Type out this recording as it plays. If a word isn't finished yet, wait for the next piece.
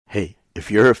Hey, if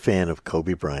you're a fan of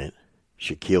Kobe Bryant,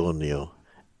 Shaquille O'Neal,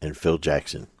 and Phil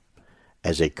Jackson,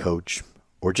 as a coach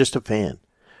or just a fan,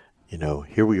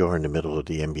 here we are in the middle of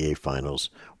the NBA Finals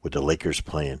with the Lakers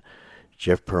playing.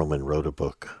 Jeff Pearlman wrote a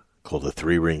book called The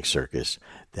Three Ring Circus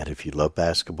that if you love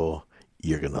basketball,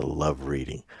 you're going to love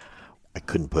reading. I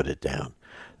couldn't put it down.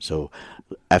 So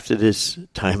after this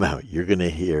timeout, you're going to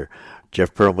hear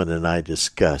Jeff Pearlman and I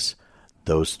discuss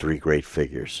those three great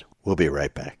figures. We'll be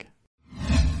right back.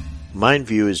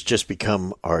 MindView has just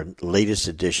become our latest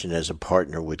addition as a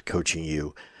partner with Coaching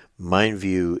You.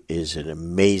 MindView is an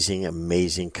amazing,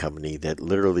 amazing company that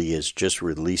literally is just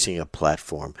releasing a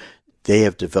platform. They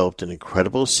have developed an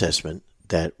incredible assessment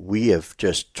that we have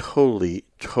just totally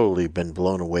been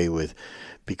blown away with,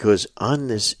 because on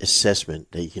this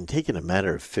assessment that you can take in a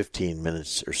matter of 15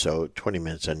 minutes or so, 20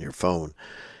 minutes on your phone,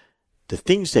 the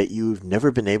things that you've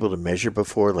never been able to measure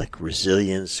before, like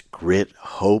resilience, grit,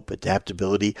 hope,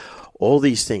 adaptability, all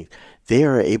these things, they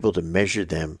are able to measure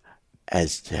them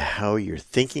as to how you're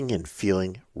thinking and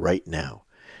feeling right now.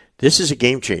 This is a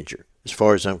game changer as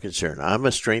far as I'm concerned. I'm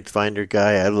a strength finder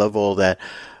guy. I love all that.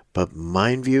 But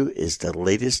MindView is the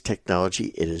latest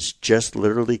technology. It is just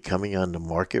literally coming on the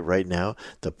market right now.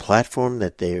 The platform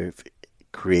that they've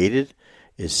created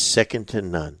is second to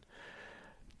none.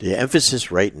 The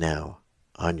emphasis right now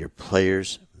on your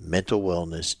players' mental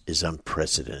wellness is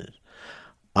unprecedented.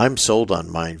 I'm sold on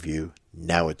MindView.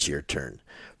 Now it's your turn.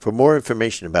 For more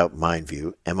information about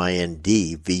MindView,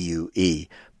 MINDVUE,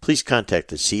 please contact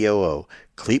the COO,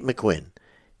 Clete McQuinn.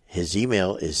 His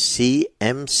email is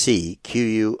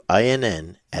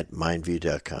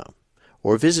cmcquinn@mindview.com,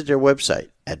 or visit their website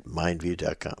at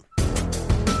mindview.com.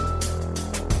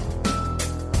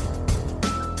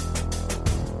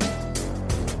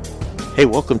 Hey,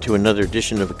 welcome to another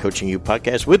edition of the Coaching You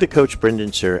podcast with the coach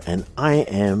Brendan Suhr, and I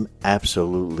am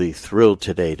absolutely thrilled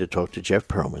today to talk to Jeff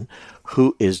Pearlman,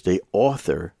 who is the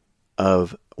author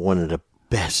of one of the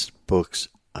best books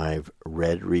I've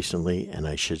read recently, and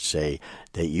I should say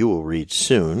that you will read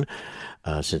soon,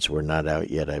 since we're not out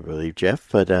yet, I believe, Jeff.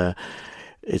 But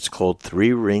it's called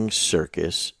Three Ring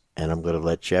Circus, and I'm going to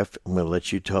let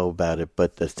you tell about it.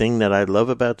 But the thing that I love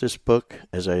about this book,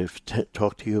 as I've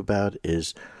talked to you about,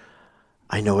 is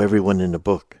I know everyone in the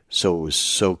book, so it was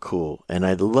so cool. And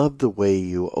I love the way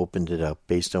you opened it up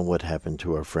based on what happened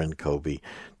to our friend Kobe,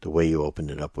 the way you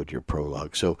opened it up with your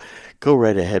prologue. So go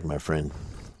right ahead, my friend.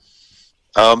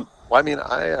 Well, I mean,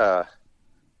 it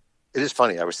is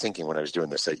funny. I was thinking when I was doing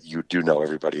this that you do know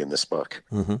everybody in this book.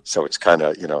 Mm-hmm. So it's kind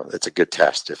of, it's a good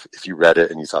test. If you read it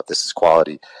and you thought this is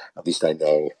quality, at least I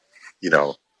know,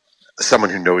 someone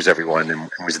who knows everyone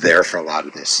and was there for a lot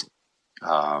of this,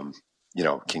 can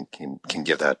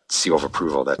give that seal of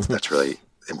approval. That's really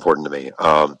important to me.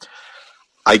 I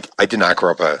did not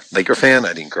grow up a Laker fan.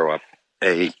 I didn't grow up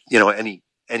any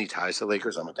ties to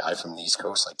Lakers. I'm a guy from the East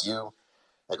Coast like you.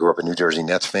 I grew up a New Jersey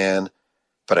Nets fan,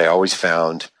 but I always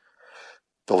found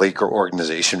the Laker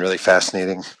organization really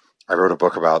fascinating. I wrote a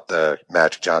book about the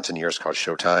Magic Johnson years called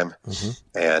Showtime. Mm-hmm.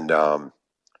 And, I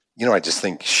just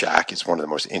think Shaq is one of the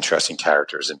most interesting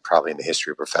characters and probably in the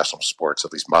history of professional sports,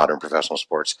 at least modern professional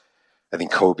sports. I think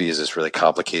Kobe is this really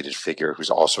complicated figure who's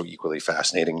also equally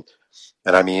fascinating.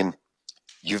 And I mean,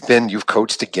 you've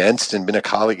coached against and been a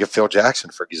colleague of Phil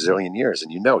Jackson for a gazillion years.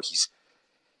 And he's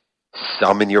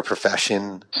some in your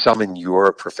profession, some in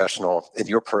your personal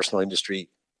industry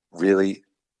really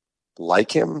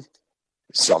like him.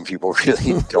 Some people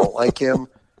really don't like him,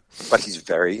 but he's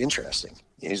very interesting.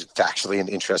 He's factually an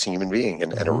interesting human being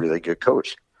and a really good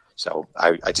coach. So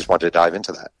I just wanted to dive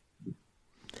into that.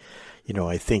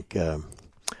 I think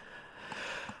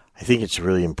it's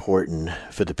really important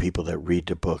for the people that read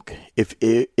the book.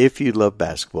 If you love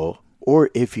basketball, or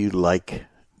if you like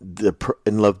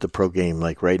love the pro game,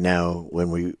 like right now when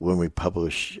we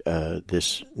publish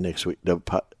this next week,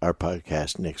 our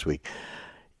podcast next week,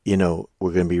 we're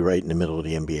going to be right in the middle of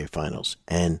the NBA Finals,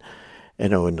 and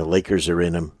and the Lakers are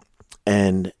in them,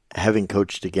 and having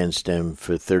coached against them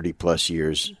for 30 plus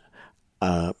years.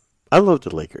 I love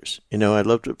the Lakers. I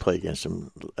love to play against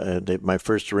them. My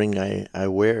first ring I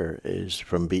wear is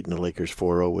from beating the Lakers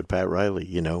 4-0 with Pat Riley,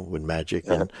 with Magic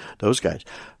and those guys.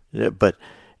 But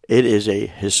it is a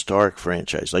historic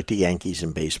franchise, like the Yankees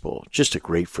in baseball. Just a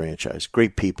great franchise,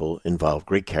 great people involved,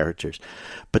 great characters.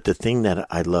 But the thing that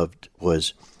I loved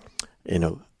was,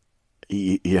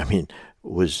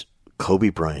 was Kobe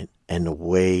Bryant and the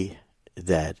way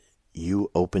that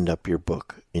you opened up your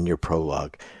book in your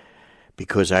prologue.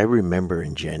 Because I remember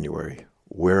in January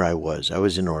where I was. I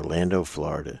was in Orlando,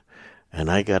 Florida,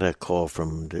 and I got a call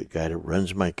from the guy that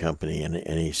runs my company, and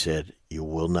he said, "You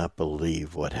will not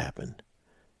believe what happened."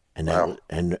 And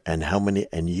Wow. and how many,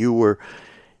 and you were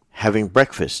having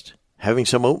breakfast, having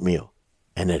some oatmeal,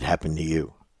 and it happened to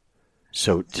you.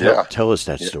 So Yeah. tell us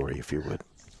that Yeah. story, if you would.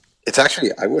 It's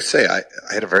actually, I will say, I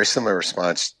had a very similar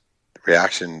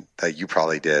reaction that you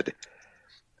probably did.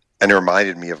 And it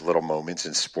reminded me of little moments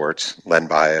in sports, Len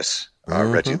Bias,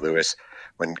 Reggie Mm-hmm. Lewis,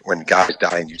 when guys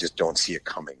die and you just don't see it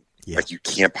coming. Yeah. Like you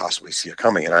can't possibly see it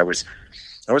coming. And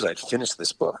I'd finished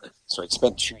this book. So I'd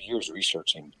spent 2 years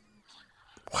researching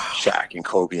Shaq and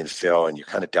Kobe and Phil, and you're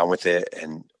kind of done with it.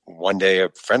 And one day, a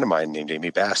friend of mine named Amy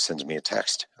Bass sends me a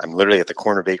text. I'm literally at the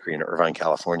Corner Bakery in Irvine,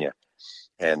 California.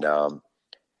 And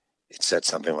it said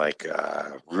something like,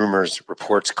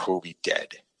 reports Kobe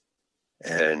dead.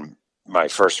 And my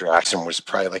first reaction was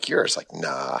probably like yours, like,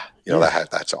 nah,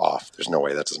 that's off. There's no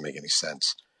way, that doesn't make any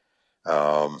sense.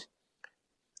 And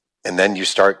then you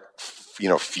start,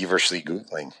 feverishly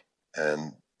Googling,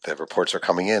 and the reports are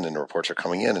coming in and the reports are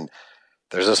coming in. And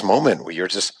there's this moment where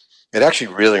it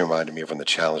actually really reminded me of when the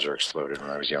Challenger exploded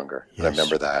when I was younger. Yes. And I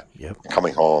remember that Yep.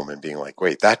 coming home and being like,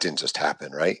 wait, that didn't just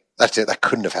happen, right? That's it. That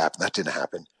couldn't have happened. That didn't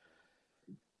happen.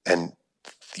 And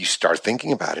you start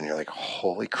thinking about it and you're like,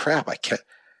 holy crap, I can't.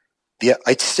 Yeah,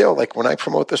 I still, like, when I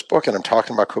promote this book and I'm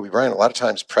talking about Kobe Bryant, a lot of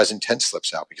times present tense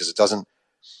slips out because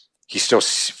he still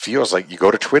feels like, you go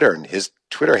to Twitter and his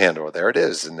Twitter handle, there it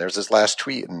is. And there's his last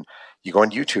tweet, and you go on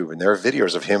YouTube and there are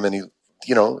videos of him, and he,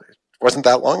 it wasn't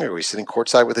that long ago, he's sitting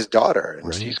courtside with his daughter, and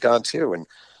Right. she's gone too. And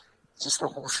just the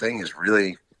whole thing is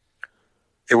really,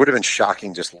 it would have been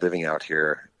shocking just living out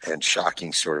here, and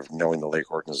shocking sort of knowing the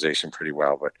Lake organization pretty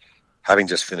well, but having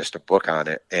just finished a book on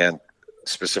it, and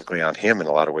specifically on him in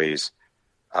a lot of ways,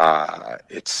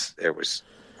 it was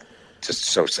just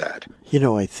so sad.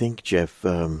 I think, Jeff,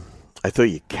 I thought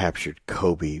you captured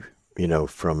Kobe,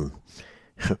 from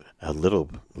a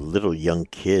little young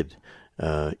kid,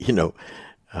 going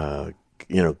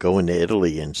to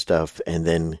Italy and stuff, and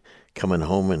then coming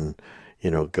home and,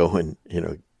 going,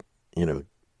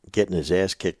 getting his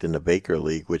ass kicked in the Baker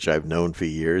League, which I've known for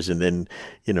years, and then,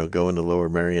 going to Lower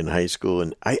Merion High School.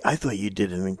 And I thought you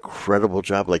did an incredible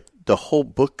job. Like, the whole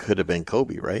book could have been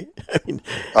Kobe, right? I mean,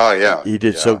 oh yeah, you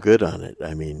did so good on it.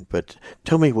 I mean, but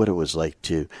tell me what it was like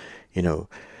to,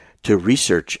 to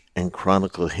research and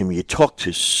chronicle him. You talked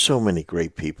to so many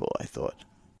great people, I thought.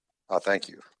 Oh, thank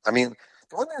you. I mean,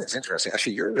 the one thing that's interesting,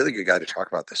 actually, you're a really good guy to talk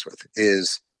about this with,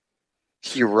 is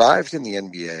he arrived in the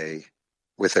NBA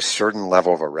with a certain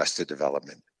level of arrested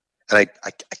development. And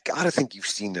I got to think you've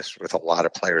seen this with a lot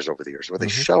of players over the years, where they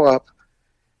show up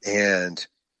and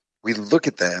we look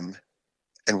at them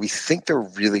and we think they're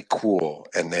really cool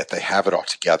and that they have it all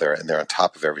together and they're on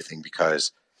top of everything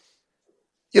because,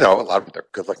 a lot of them, they're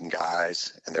good looking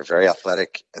guys and they're very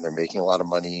athletic and they're making a lot of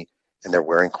money and they're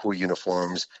wearing cool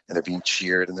uniforms and they're being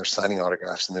cheered and they're signing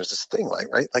autographs. And there's this thing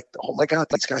right? Like, oh my God,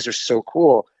 these guys are so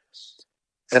cool.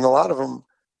 And a lot of them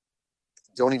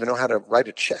don't even know how to write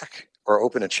a check or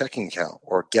open a checking account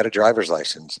or get a driver's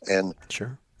license. And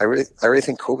Sure. I really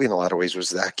think Kobe in a lot of ways was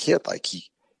that kid. Like he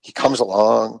comes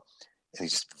along and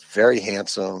he's very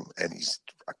handsome and he's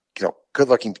good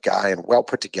looking guy and well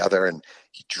put together, and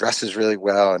he dresses really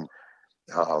well. And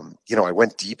I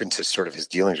went deep into sort of his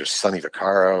dealings with Sonny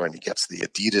Vaccaro, and he gets the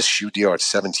Adidas shoe deal at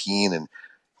 17, and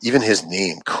even his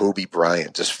name, Kobe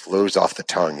Bryant, just flows off the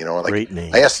tongue. Like, great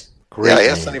name. I asked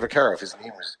name. Sonny Vaccaro if his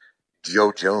name was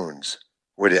Joe Jones,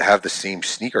 would it have the same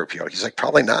sneaker appeal? He's like,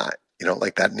 probably not.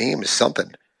 Like that name is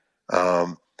something.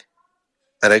 And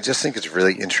I just think it's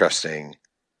really interesting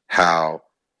how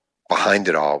behind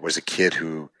it all was a kid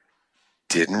who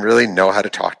didn't really know how to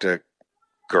talk to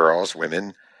girls,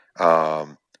 women,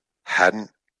 didn't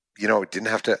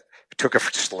have to, took a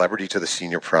celebrity to the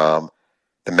senior prom.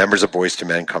 The members of Boyz II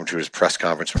Men come to his press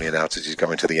conference when he announces he's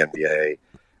going to the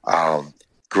NBA.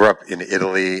 Grew up in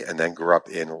Italy and then grew up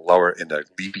in the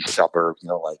leafy suburb.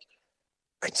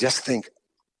 I just think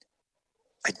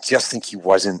he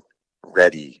wasn't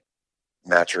ready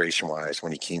maturation wise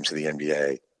when he came to the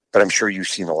NBA. But I'm sure you've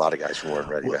seen a lot of guys who weren't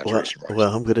ready maturation wise.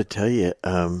 Well, I'm going to tell you.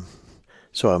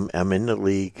 So I'm in the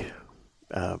league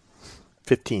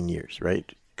 15 years, right?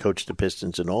 Coached the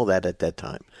Pistons and all that at that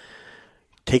time.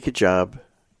 Take a job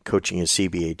coaching a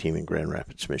CBA team in Grand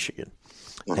Rapids, Michigan.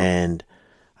 Mm-hmm. And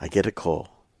I get a call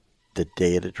the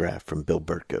day of the draft from Bill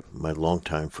Burtka, my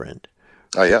longtime friend.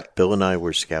 Oh, yeah. Bill and I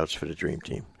were scouts for the Dream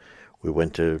Team. We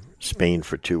went to Spain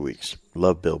for 2 weeks.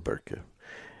 Love Bill Burtka.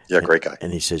 Yeah, great guy.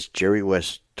 And he says, Jerry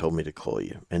West told me to call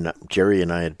you. And Jerry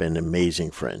and I had been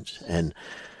amazing friends and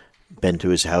been to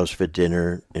his house for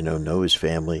dinner, know his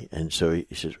family. And so he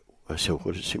says, so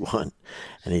what does he want?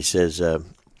 And he says,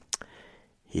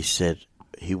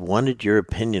 he wanted your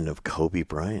opinion of Kobe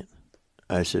Bryant.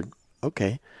 I said,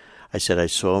 okay. I said, I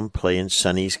saw him play in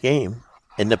Sonny's game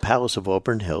in the Palace of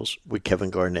Auburn Hills with Kevin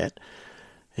Garnett.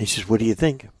 And he says, what do you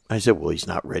think? I said, well, he's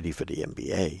not ready for the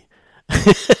NBA.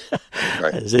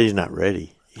 Right. I said, he's not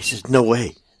ready. He says, no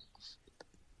way.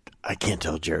 I can't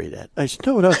tell Jerry that. I said,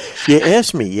 no. You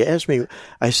asked me.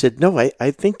 I said, no,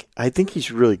 I think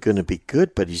he's really going to be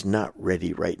good, but he's not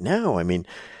ready right now. I mean,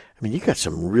 you got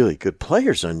some really good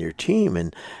players on your team.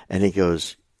 And he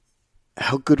goes,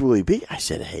 how good will he be? I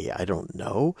said, hey, I don't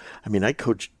know. I mean, I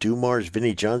coached Dumars,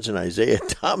 Vinnie Johnson, Isaiah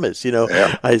Thomas,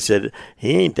 Yeah. I said,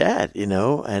 he ain't that,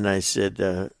 and I said,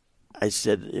 I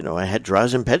had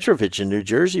Drazen Petrovic in New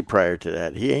Jersey prior to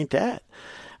that. He ain't that.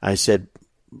 I said,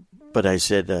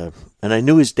 and I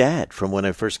knew his dad from when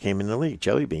I first came in the league,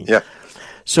 Jelly Bean. Yeah.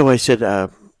 So I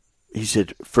said, he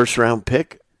said, first round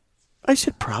pick? I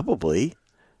said, probably.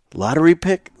 Lottery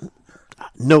pick?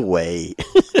 No way.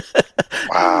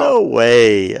 Wow. No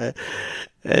way.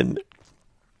 And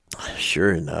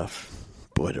sure enough,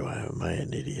 boy, am I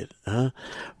an idiot, huh?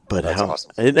 But That's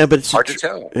awesome. But it's hard to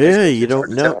tell. Yeah, It's you don't hard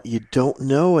to know. tell. You don't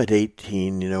know at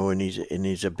 18, and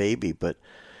he's a baby. But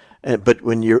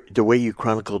when the way you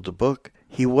chronicled the book,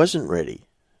 he wasn't ready,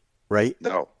 right?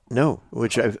 No.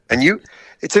 Which I've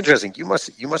It's interesting. You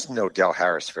must know Del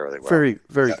Harris fairly well. very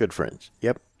very good friends.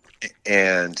 Yep.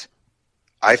 And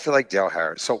I feel like Del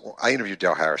Harris. So I interviewed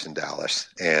Del Harris in Dallas,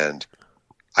 and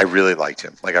I really liked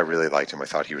him. I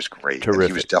thought he was great. Terrific. And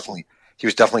he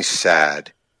was definitely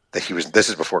sad that he was. This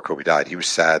is before Kobe died. He was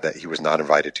sad that he was not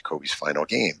invited to Kobe's final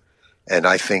game, and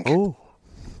I think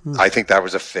that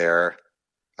was a fair.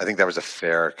 I think that was a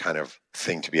fair kind of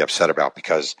thing to be upset about,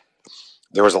 because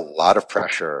there was a lot of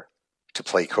pressure to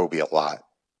play Kobe a lot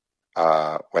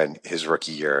when his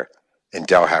rookie year, and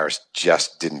Del Harris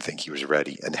just didn't think he was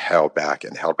ready and held back.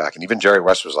 And even Jerry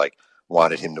West was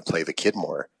wanted him to play the kid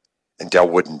more, and Del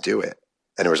wouldn't do it.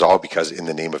 And it was all because in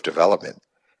the name of development.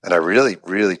 And I really,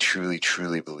 really, truly,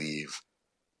 truly believe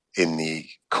in the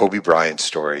Kobe Bryant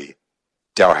story,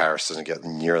 Del Harris doesn't get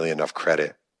nearly enough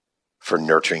credit for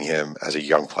nurturing him as a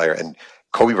young player. And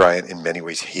Kobe Bryant, in many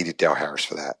ways, hated Del Harris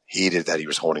for that. Hated that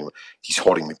he's holding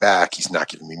me back. He's not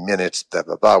giving me minutes, blah,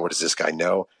 blah, blah. What does this guy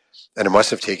know? And it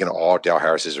must have taken all Del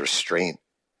Harris's restraint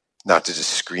not to just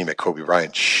scream at Kobe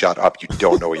Bryant, shut up. You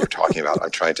don't know what you're talking about.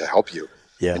 I'm trying to help you.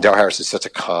 Yeah. And Del Harris is such a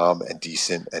calm and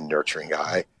decent and nurturing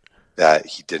guy that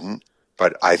he didn't.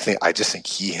 But I just think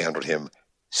he handled him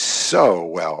so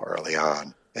well early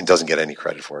on and doesn't get any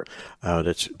credit for it. Oh,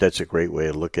 that's a great way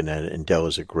of looking at it. And Del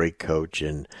is a great coach,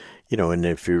 and and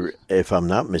if I'm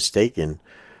not mistaken,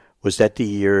 was that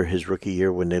his rookie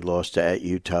year when they lost at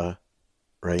Utah,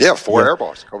 right? Yeah, 4 air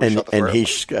balls. Kobe and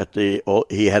shot the 4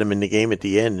 and he had him in the game at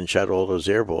the end and shot all those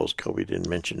air balls. Kobe didn't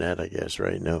mention that, I guess,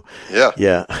 right? No.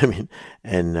 Yeah. I mean,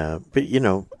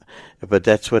 but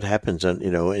that's what happens on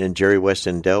And Jerry West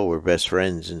and Del were best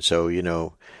friends, and so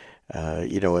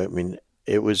I mean,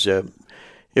 it was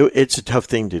it's a tough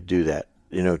thing to do that,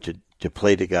 to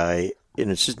play the guy. And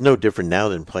it's just no different now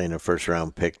than playing a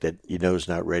first-round pick that is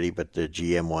not ready, but the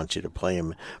GM wants you to play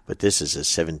him. But this is a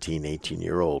 17,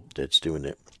 18-year-old that's doing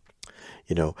it.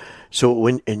 So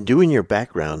when in doing your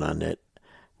background on it,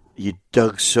 you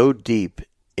dug so deep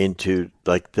into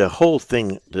the whole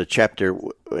thing, the chapter,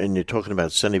 and you're talking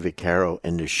about Sonny Vaccaro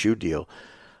and the shoe deal.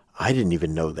 I didn't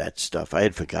even know that stuff. I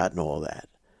had forgotten all that.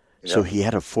 Yeah. So he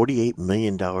had a $48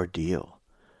 million deal.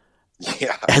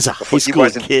 Yeah, as a high school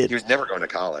kid, he was never going to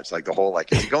college. The whole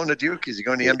is he going to Duke? Is he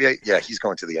going to the NBA? Yeah, he's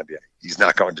going to the NBA. He's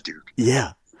not going to Duke.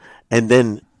 Yeah, and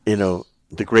then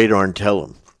the great Arn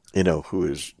Tellem, who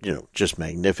is just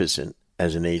magnificent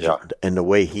as an agent, and the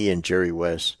way he and Jerry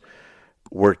West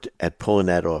worked at pulling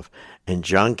that off, and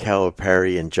John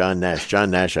Calipari and John Nash.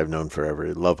 John Nash I've known forever.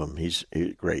 I love him. He's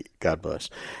great. God bless.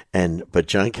 But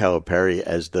John Calipari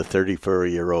as the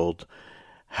 34-year-old,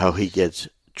 how he gets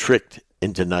tricked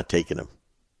into not taking him.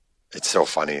 It's so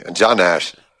funny. And John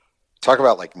Nash, talk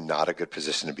about not a good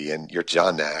position to be in. You're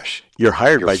John Nash. You're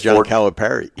hired by John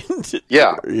Calipari.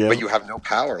 Yeah, but you have no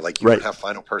power. You right. don't have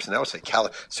final personnel.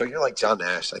 So you're like John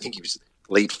Nash. I think he was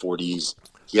late 40s.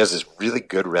 He has this really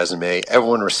good resume.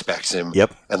 Everyone respects him.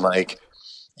 Yep. And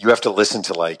you have to listen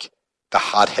to the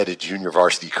hot-headed junior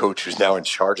varsity coach who's now in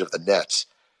charge of the Nets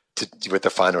with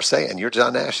the final say. And you're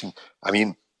John Nash. And I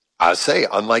mean, I'll say,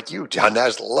 unlike you, John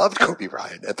Nash loved Kobe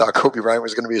Bryant and thought Kobe Bryant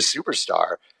was going to be a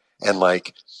superstar. And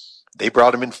they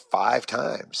brought him in 5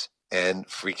 times and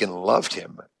freaking loved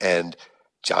him. And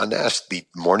John Nash, the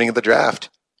morning of the draft,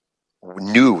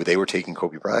 knew they were taking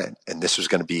Kobe Bryant. And this was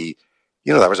going to be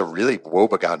that was a really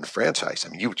woebegone franchise. I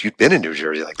mean, you'd been in New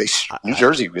Jersey. Like New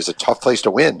Jersey was a tough place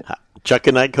to win. Chuck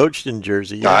and I coached in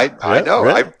Jersey. Yeah. I know.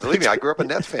 Right. Believe me, I grew up a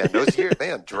Nets fan. Those years,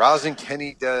 man, Drazen,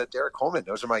 Kenny, Derek Coleman.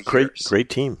 Those are my years. Great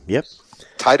team. Yep.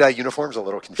 Tie-dye uniforms a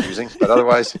little confusing, but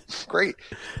otherwise great.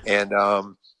 And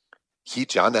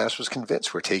John Nash was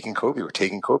convinced we're taking Kobe.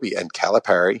 And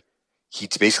Calipari, he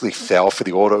basically fell for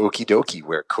the old okie dokie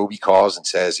where Kobe calls and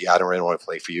says, "Yeah, I don't really want to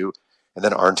play for you." And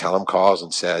then Arn Tellem calls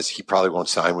and says he probably won't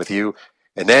sign with you.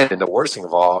 And then, and the worst thing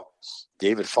of all,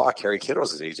 David Falk, Kerry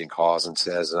Kittles' agent, calls and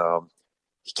says,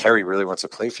 Kerry really wants to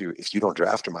play for you. If you don't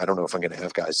draft him, I don't know if I'm going to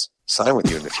have guys sign with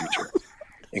you in the future.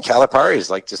 And Calipari is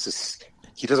like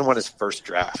he doesn't want his first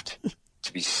draft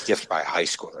to be stiffed by a high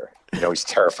schooler. He's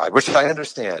terrified, which I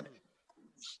understand.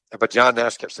 But John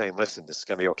Nash kept saying, "Listen, this is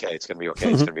going to be okay. It's going to be okay.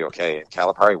 It's going to be okay." And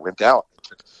Calipari wimped out.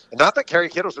 And not that Kerry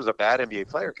Kittles was a bad NBA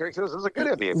player. Kerry Kittles was a good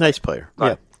NBA player. Nice player.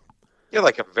 But you're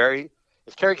like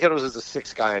if Kerry Kittles is the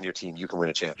sixth guy on your team, you can win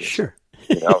a championship.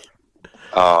 Sure.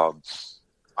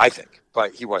 I think.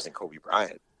 But he wasn't Kobe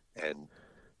Bryant. And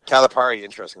Calipari,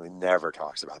 interestingly, never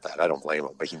talks about that. I don't blame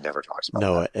him, but he never talks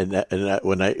about that.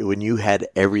 No, when you had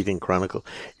everything chronicled,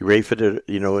 you ready for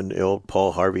in the old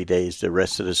Paul Harvey days, the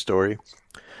rest of the story?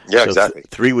 Yeah, so exactly.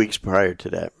 3 weeks prior to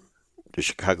that, the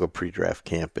Chicago pre-draft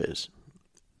camp is.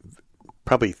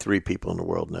 Probably 3 people in the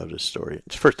world know this story.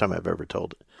 It's the first time I've ever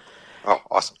told it. Oh,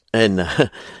 awesome.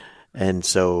 And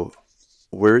so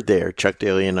we're there, Chuck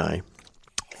Daly and I,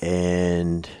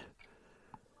 and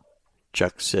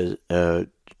Chuck says,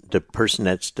 the person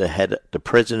that's the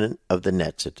president of the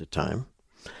Nets at the time,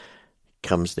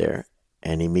 comes there,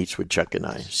 and he meets with Chuck and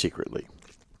I secretly.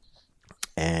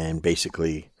 And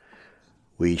basically,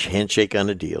 we handshake on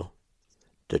a deal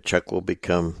that Chuck will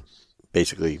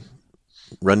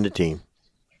run the team,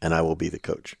 and I will be the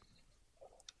coach.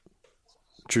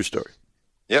 True story.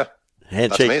 Yeah. Handshake.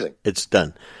 That's amazing. It's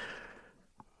done.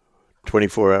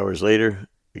 24 hours later,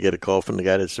 we get a call from the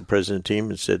guy that's the president of the team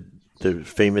and said the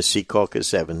famous Secaucus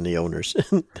 7, the owners,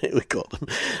 we called them.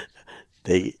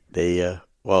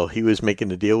 While he was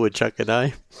making a deal with Chuck and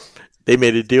I, they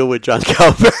made a deal with John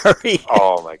Calipari.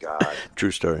 Oh my God. True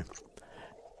story.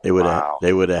 They would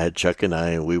have had Chuck and I,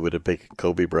 and we would have picked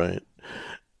Kobe Bryant.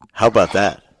 How about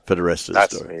that for the rest of the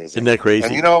story? Amazing. Isn't that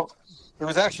crazy? And it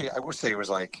was actually, I would say it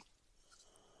was like,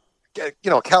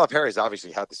 Calipari's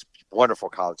obviously had this wonderful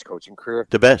college coaching career.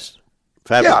 The best.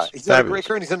 Fabulous. Yeah, he's had a great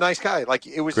career, and he's a nice guy. Like,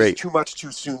 it was just too much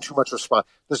too soon, too much response.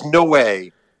 There's no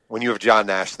way when you have John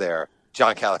Nash there,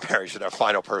 John Calipari should have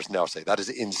final personnel say. That is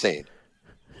insane.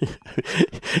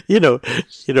 He's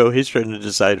trying to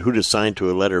decide who to sign to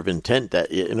a letter of intent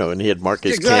that, and he had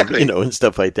Marcus Camp, and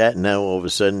stuff like that. And now all of a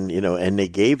sudden, and they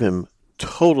gave him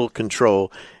total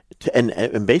control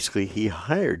and basically he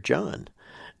hired John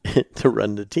to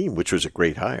run the team, which was a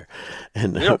great hire.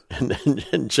 And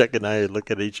and Chuck and I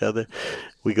look at each other.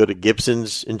 We go to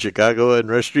Gibson's in Chicago on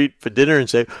Rush Street for dinner and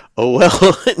say, "Oh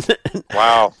well."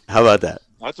 Wow, how about that?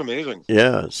 That's amazing.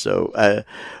 Yeah. So,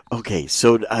 okay.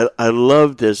 So I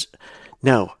love this.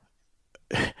 Now,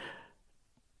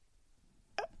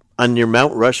 on your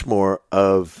Mount Rushmore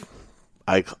of,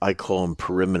 I call them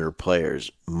perimeter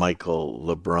players, Michael,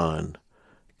 LeBron,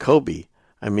 Kobe.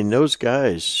 I mean, those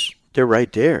guys, they're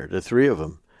right there, the 3 of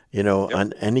them.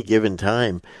 On any given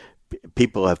time,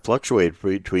 people have fluctuated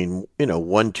between,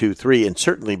 1, 2, 3, and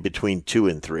certainly between 2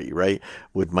 and 3, right?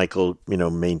 With Michael,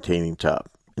 maintaining top,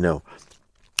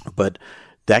 But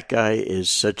that guy is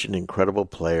such an incredible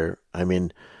player. I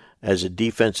mean, as a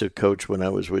defensive coach when I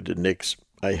was with the Knicks,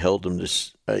 I held him to,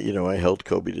 I held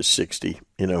Kobe to 60,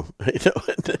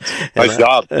 Nice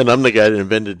job. And I'm the guy that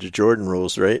invented the Jordan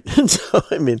rules, right? And so,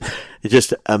 I mean,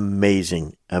 just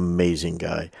amazing, amazing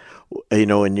guy.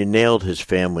 And you nailed his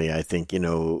family, I think,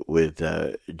 with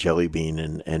Jelly Bean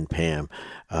and Pam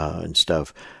and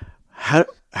stuff.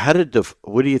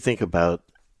 What do you think about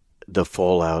the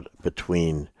fallout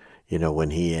between,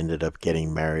 when he ended up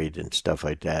getting married and stuff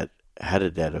like that? How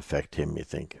did that affect him, you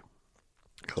think?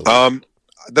 Kobe?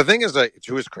 The thing is that,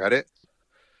 to his credit,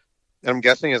 and I'm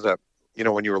guessing is that,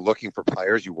 when you were looking for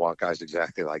players, you want guys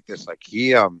exactly like this. Like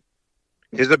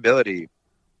his ability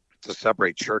to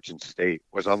separate church and state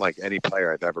was unlike any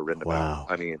player I've ever written about.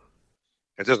 I mean,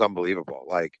 it's just unbelievable.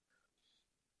 Like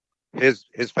his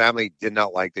family did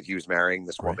not like that he was marrying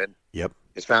this woman. Yep.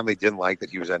 His family didn't like that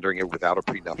he was entering it without a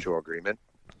prenuptial agreement.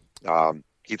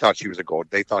 He thought she was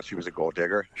they thought she was a gold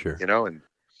digger. Sure.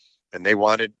 And they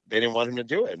didn't want him to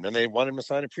do it. And then they wanted him to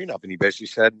sign a prenup. And he basically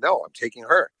said, "No, I'm taking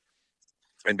her."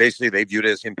 And basically they viewed it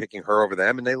as him picking her over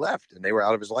them, and they left, and they were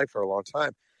out of his life for a long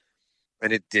time.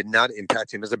 And it did not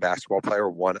impact him as a basketball player.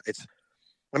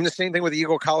 I mean, the same thing with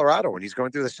Eagle, Colorado, when he's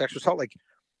going through the sexual assault. Like,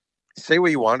 say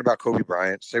what you want about Kobe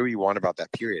Bryant, say what you want about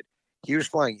that period. He was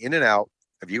flying in and out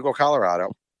of Eagle,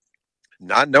 Colorado,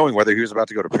 not knowing whether he was about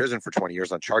to go to prison for 20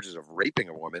 years on charges of raping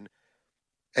a woman.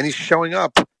 And he's showing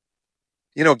up,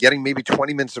 getting maybe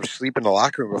 20 minutes of sleep in the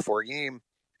locker room before a game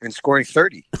and scoring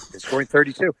 30 and scoring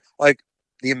 32. Like,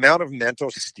 the amount of mental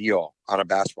steel on a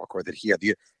basketball court that he had,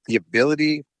 the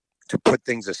ability to put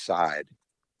things aside.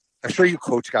 I'm sure you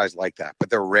coach guys like that,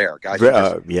 but they're rare. Guys,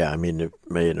 yeah, I mean,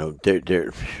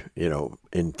 they're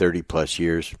in 30 plus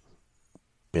years,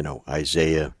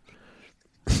 Isaiah,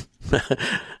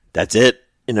 that's it.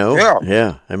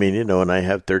 Yeah. I mean, and I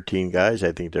have 13 guys.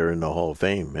 I think they're in the Hall of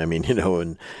Fame. I mean,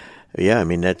 and yeah, I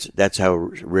mean that's how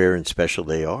rare and special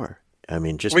they are. I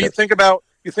mean, just you think about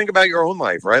your own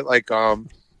life, right? Like, I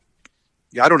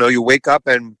don't know. You wake up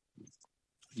and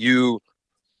you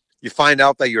find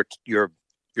out that your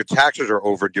taxes are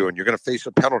overdue and you're going to face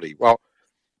a penalty. Well,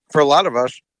 for a lot of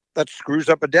us, that screws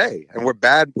up a day, and we're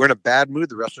in a bad mood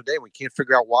the rest of the day, and we can't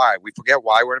figure out why. We forget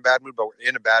why we're in a bad mood, but we're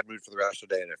in a bad mood for the rest of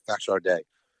the day, and it affects our day.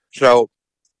 So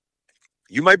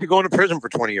you might be going to prison for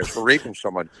 20 years for raping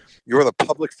someone. You're the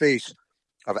public face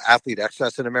of athlete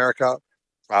excess in America,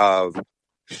 of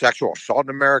sexual assault in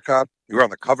America. You're on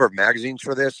the cover of magazines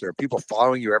for this. There are people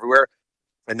following you everywhere.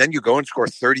 And then you go and score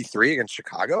 33 against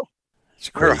Chicago?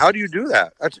 How do you do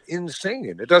that? That's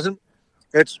insane.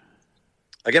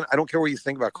 Again, I don't care what you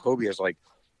think about Kobe as like,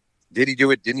 did he do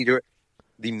it? Didn't he do it?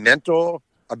 The mental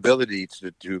ability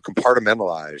to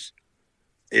compartmentalize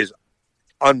is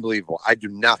unbelievable. I do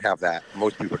not have that.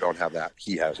 Most people don't have that.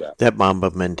 He has that. That Mamba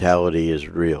mentality is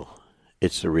real.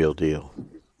 It's the real deal.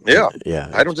 Yeah. Yeah.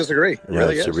 I don't disagree. It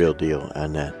really it's is. The real deal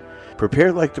on that.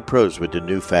 Prepare like the pros with the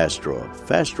new Fast Draw.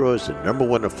 Fast Draw is the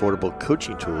 #1 affordable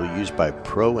coaching tool used by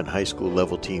pro and high school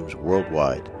level teams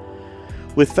worldwide.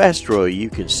 With Fast Draw, you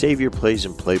can save your plays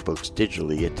and playbooks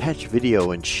digitally, attach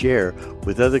video, and share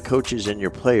with other coaches and your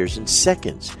players in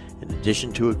seconds. In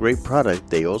addition to a great product,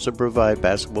 they also provide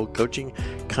basketball coaching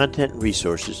content and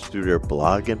resources through their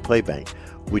blog and Playbank,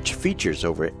 which features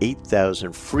over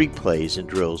 8,000 free plays and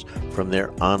drills from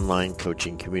their online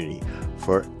coaching community.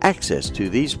 For access to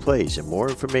these plays and more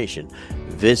information,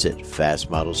 visit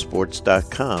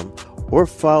fastmodelsports.com or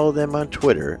follow them on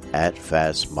Twitter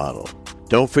 @FastModel.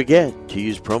 Don't forget to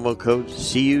use promo code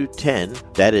CU10,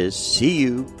 that is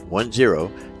CU10,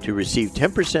 to receive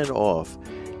 10% off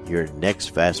your next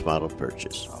Fast Model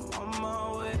purchase.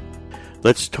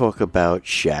 Let's talk about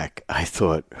Shaq. I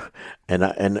thought,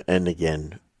 and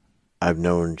again, I've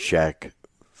known Shaq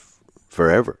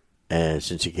forever, and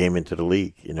since he came into the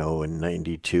league, in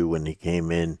 '92 when he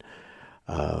came in,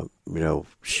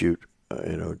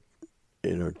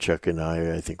 Chuck and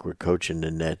I think we're coaching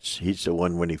the Nets. He's the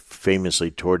one when he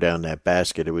famously tore down that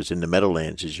basket. It was in the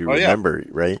Meadowlands, as you remember,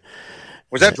 right?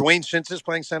 Was that Dwayne Sinsis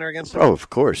playing center against him? Oh, of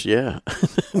course, yeah.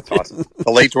 That's awesome.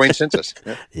 The late Dwayne Sinsis.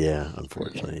 Yeah,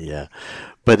 unfortunately, yeah.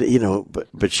 But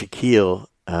but Shaquille,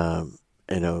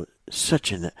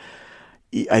 such an.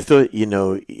 I thought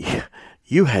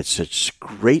you had such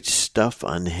great stuff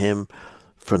on him,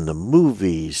 from the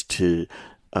movies to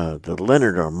the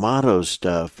Leonard Armato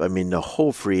stuff. I mean, the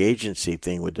whole free agency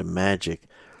thing with the Magic.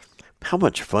 How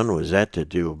much fun was that to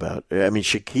do about? I mean,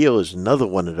 Shaquille is another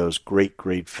one of those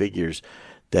great figures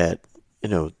that,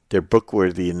 they're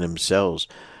book-worthy in themselves.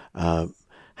 How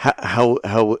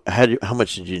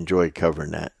much did you enjoy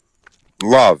covering that?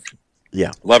 Loved.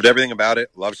 Yeah. Loved everything about it.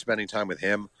 Loved spending time with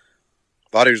him.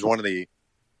 Thought he was one of the,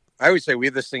 I always say we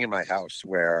have this thing in my house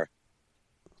where,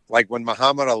 like when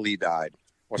Muhammad Ali died,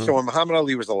 so when Muhammad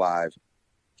Ali was alive,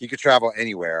 he could travel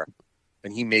anywhere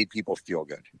and he made people feel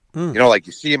good. Like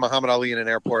you see Muhammad Ali in an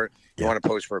airport, you want to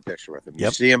pose for a picture with him.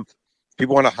 You see him,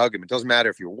 people want to hug him. It doesn't matter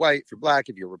if you're white, if you're black,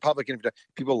 if you're Republican,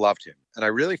 people loved him. And I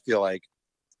really feel like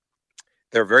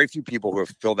there are very few people who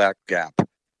have filled that gap.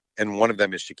 And one of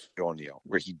them is Shaquille O'Neal,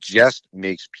 where he just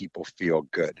makes people feel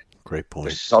good. Great point.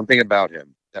 There's something about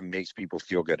him that makes people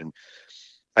feel good. And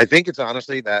I think it's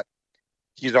honestly that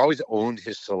he's always owned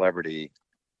his celebrity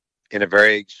in a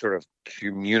very sort of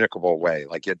communicable way.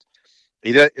 Like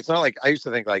it's not like, I used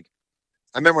to think like,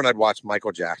 I remember when I'd watch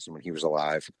Michael Jackson when he was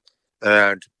alive,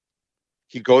 and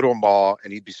he'd go to a mall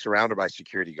and he'd be surrounded by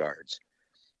security guards.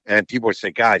 And people would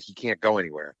say, God, he can't go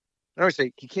anywhere. And I would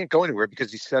say, he can't go anywhere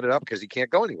because he set it up because he can't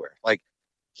go anywhere. Like,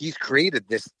 he's created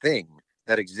this thing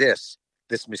that exists,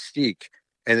 this mystique,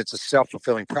 and it's a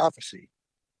self-fulfilling prophecy.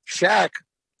 Shaq,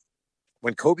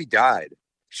 when Kobe died,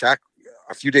 Shaq,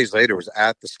 a few days later, was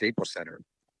at the Staples Center.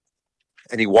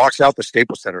 And he walks out the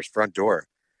Staples Center's front door,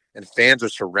 and fans are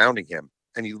surrounding him.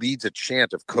 And he leads a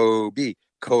chant of Kobe,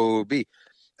 Kobe.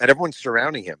 and everyone's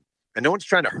surrounding him, and no one's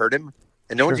trying to hurt him,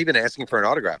 and no one's even asking for an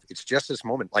autograph. It's just this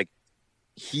moment. Like,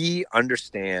 he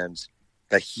understands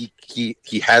that he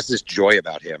has this joy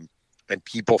about him, and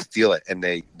people feel it and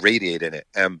they radiate in it.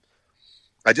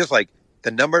 I just like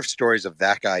the number of stories of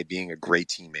that guy being a great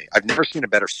teammate. I've never seen a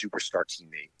better superstar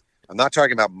teammate. I'm not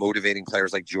talking about motivating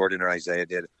players like Jordan or Isaiah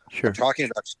did. Sure. I'm talking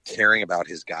about caring about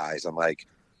his guys. I'm like,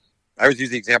 I always use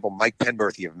the example, Mike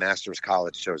Penberthy of Masters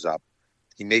College shows up.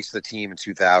 He makes the team in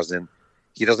 2000.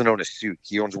 He doesn't own a suit.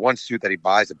 He owns one suit that he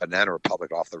buys at Banana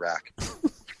Republic off the rack.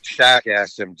 Shaq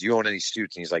asked him, do you own any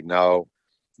suits? And he's like, no,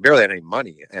 barely had any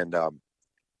money. And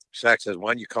Shaq says,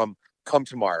 why don't you come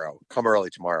tomorrow, come early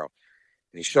tomorrow.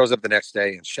 And he shows up the next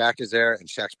day, and Shaq is there, and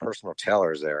Shaq's personal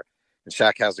tailor is there. And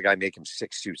Shaq has the guy make him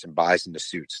 6 suits and buys him the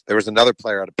suits. There was another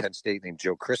player out of Penn State named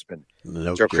Joe Crispin.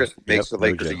 Joe Crispin makes the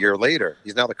Lakers a year later.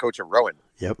 He's now the coach of Rowan.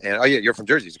 Yep. And oh yeah, you're from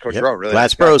Jersey. He's the coach of Rowan. Really?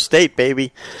 Glassboro State,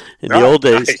 baby. In the old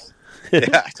days. Nice.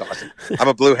 Yeah, it's awesome. I'm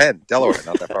a Blue Hen, Delaware,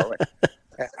 not that far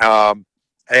away.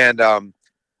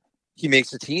 He makes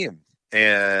the team,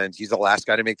 and he's the last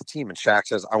guy to make the team. And Shaq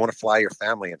says, "I want to fly your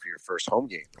family in for your first home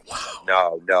game."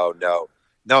 Wow.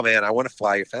 No, man, I want to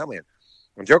fly your family in.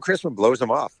 And Joe Crispin blows him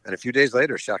off. And a few days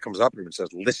later, Shaq comes up to him and says,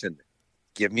 listen,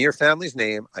 give me your family's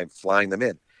name. I'm flying them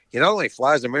in. He not only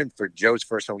flies them in for Joe's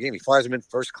first home game, he flies them in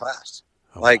first class.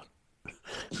 Like,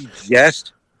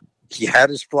 he had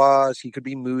his flaws. He could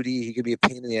be moody. He could be a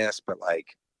pain in the ass. But,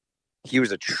 like, he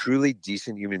was a truly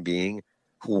decent human being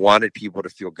who wanted people to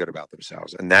feel good about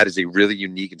themselves. And that is a really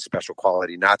unique and special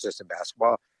quality, not just in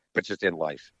basketball, but just in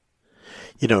life.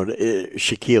 You know,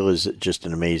 Shaquille is just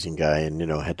an amazing guy, and you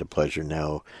know, had the pleasure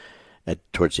now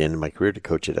towards the end of my career to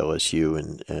coach at LSU,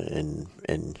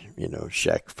 and you know,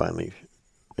 Shaq finally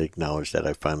acknowledged that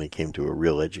I finally came to a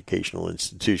real educational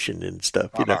institution and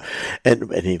stuff, you know,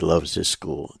 and he loves this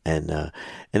school, and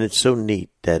it's so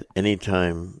neat that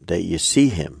anytime that you see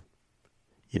him,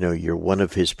 you know, you're one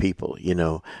of his people, you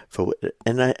know,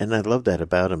 and I love that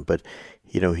about him, but.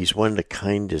 You know, he's one of the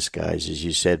kindest guys, as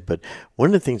you said. But one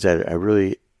of the things I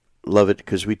really love it,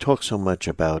 because we talk so much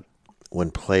about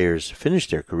when players finish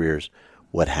their careers,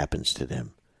 what happens to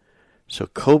them. So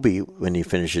Kobe, when he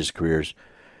finishes careers,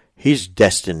 he's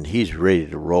destined, he's ready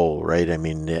to roll, right? I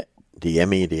mean, the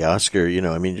Emmy, the Oscar, you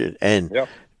know, I mean, and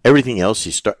everything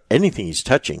else, anything he's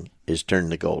touching is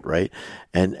turned to gold, right?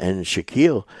 And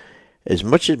Shaquille, as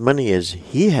much money as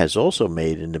he has also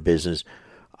made in the business,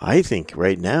 I think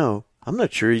right now, I'm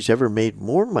not sure he's ever made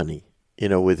more money, you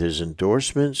know, with his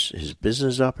endorsements, his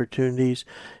business opportunities,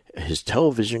 his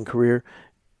television career.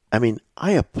 I mean,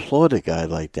 I applaud a guy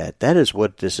like that. That is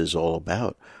what this is all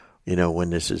about, you know,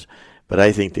 but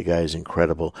I think the guy is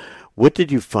incredible. What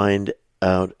did you find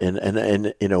out?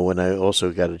 And you know, when I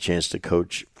also got a chance to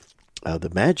coach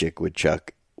the Magic with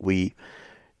Chuck, I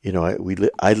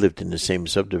lived in the same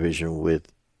subdivision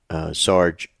with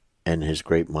Sarge and his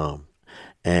great mom.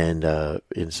 And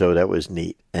so that was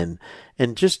neat. And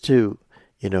just to,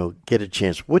 you know, get a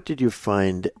chance, what did you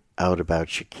find out about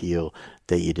Shaquille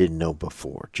that you didn't know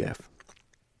before, Jeff?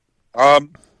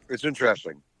 It's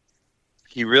interesting.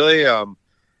 He really,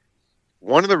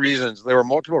 one of the reasons, there were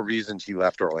multiple reasons he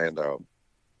left Orlando.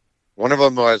 One of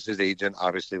them was his agent,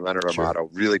 obviously Leonard Amato,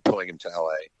 really pulling him to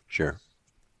LA. Sure.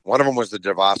 One of them was the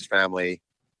DeVos family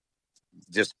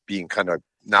just being kind of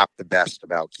not the best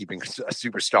about keeping a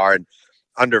superstar and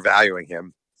undervaluing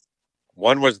him.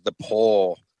 One was the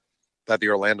poll that the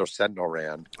Orlando Sentinel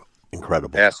ran.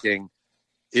 Incredible. Asking,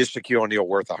 is Shaquille O'Neal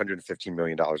worth $115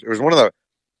 million? It was one of the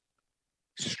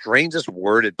strangest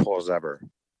worded polls ever,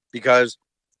 because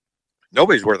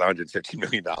nobody's worth $115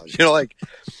 million. You know, like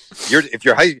if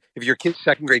your kid's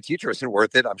second grade teacher isn't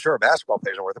worth it, I'm sure a basketball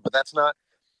player isn't worth it, but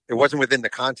it wasn't within the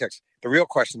context. The real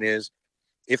question is,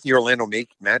 if the Orlando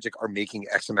Magic are making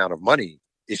X amount of money,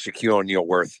 is Shaquille O'Neal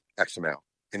worth X amount?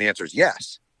 And the answer is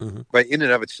yes. Mm-hmm. But in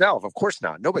and of itself, of course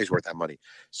not. Nobody's worth that money.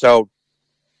 So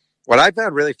what I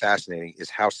found really fascinating is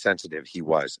how sensitive he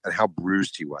was and how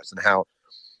bruised he was, and how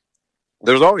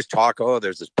there was always talk,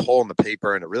 there's this poll in the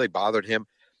paper, and it really bothered him.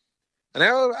 And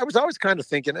I was always kind of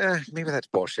thinking, maybe that's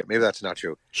bullshit. Maybe that's not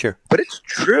true. Sure. But it's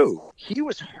true. He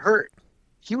was hurt.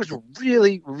 He was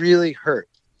really, really hurt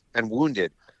and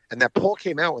wounded. And that poll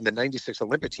came out when the 96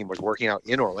 Olympic team was working out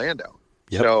in Orlando.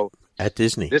 Yep. So at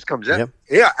Disney. This comes in. Yep.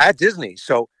 Yeah, at Disney.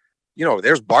 So, you know,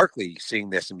 there's Barkley seeing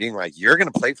this and being like, you're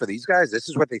going to play for these guys? This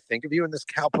is what they think of you in this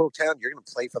cowpoke town? You're going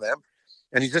to play for them?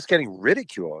 And he's just getting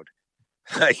ridiculed.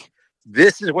 Like,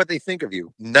 this is what they think of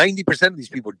you. 90% of these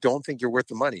people don't think you're worth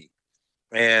the money.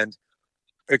 And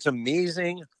it's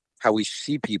amazing how we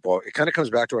see people. It kind of comes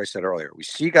back to what I said earlier. We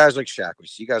see guys like Shaq. We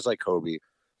see guys like Kobe.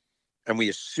 And we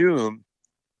assume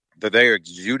that they are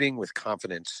exuding with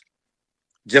confidence,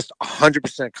 just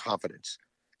 100% confidence,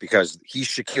 because he's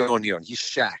Shaquille O'Neal and he's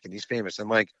Shaq and he's famous. And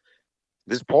like,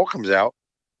 this poll comes out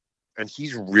and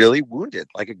he's really wounded,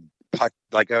 like a pet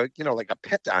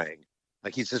dying,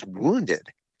 like he's just wounded.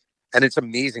 And it's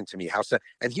amazing to me how,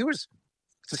 and it's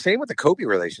the same with the Kobe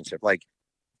relationship. Like,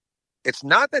 it's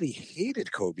not that he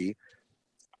hated Kobe.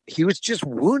 He was just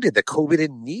wounded that Kobe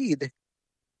didn't need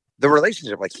the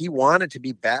relationship. Like, he wanted to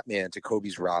be Batman to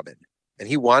Kobe's Robin. And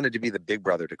he wanted to be the big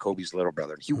brother to Kobe's little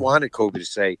brother. He wanted Kobe to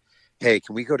say, hey,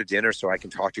 can we go to dinner so I can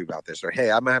talk to you about this? Or,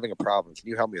 hey, I'm having a problem. Can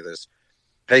you help me with this?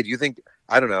 Hey, do you think,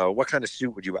 I don't know, what kind of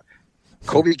suit would you buy?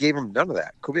 Kobe gave him none of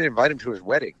that. Kobe didn't invite him to his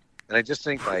wedding. And I just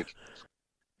think, like,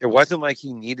 it wasn't like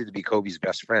he needed to be Kobe's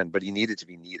best friend, but he needed to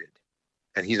be needed.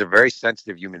 And he's a very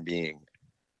sensitive human being.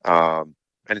 And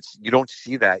you don't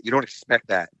see that. You don't expect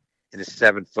that in a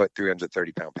 7-foot,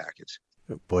 330-pound package.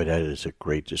 Boy, that is a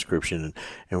great description.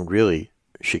 And really,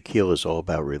 Shaquille is all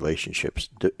about relationships.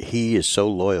 He is so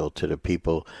loyal to the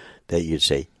people that you'd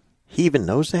say, he even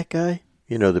knows that guy?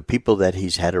 You know, the people that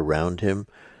he's had around him.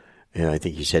 You know, I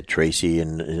think he said Tracy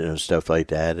and stuff like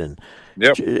that. And,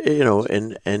 yep.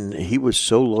 And he was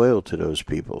so loyal to those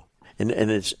people. And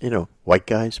it's, white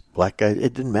guys, black guys,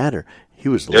 it didn't matter. He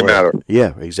was loyal. Didn't matter.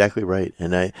 Yeah, exactly right.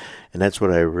 And that's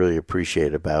what I really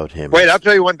appreciate about him. Wait, I'll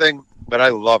tell you one thing that I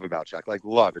love about Shaq. Like,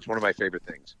 love. It's one of my favorite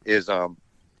things. Is all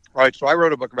right. So I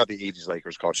wrote a book about the '80s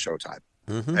Lakers called Showtime.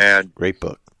 Mm-hmm. And great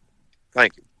book.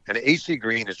 Thank you. And AC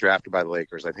Green is drafted by the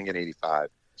Lakers, I think, in '85.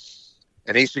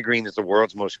 And AC Green is the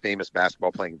world's most famous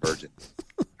basketball playing virgin.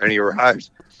 And he arrives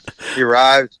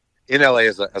in LA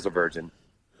as a virgin.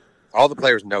 All the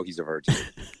players know he's a virgin.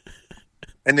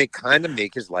 And they kind of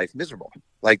make his life miserable.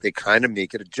 Like, they kind of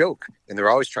make it a joke. And they're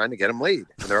always trying to get him laid.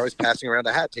 And they're always passing around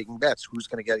a hat, taking bets. Who's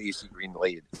going to get AC Green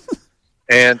laid?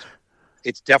 And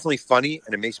it's definitely funny,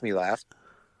 and it makes me laugh.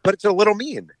 But it's a little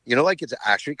mean. Like, it's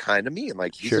actually kind of mean.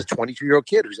 Like, he's a 22-year-old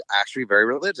kid who's actually very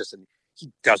religious. And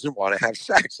he doesn't want to have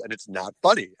sex. And it's not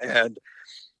funny. And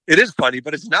it is funny,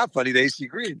 but it's not funny to AC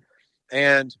Green.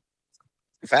 And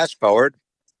fast forward,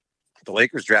 the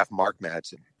Lakers draft Mark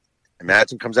Madsen. And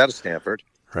Madsen comes out of Stanford.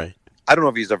 Right. I don't know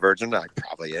if he's a virgin or not. He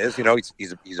probably is.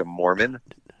 He's a Mormon.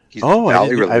 He's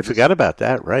I forgot about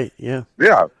that. Right. Yeah.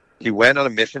 Yeah. He went on a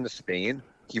mission to Spain.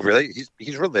 He's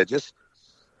religious.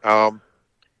 And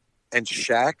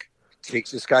Shaq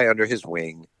takes this guy under his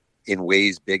wing in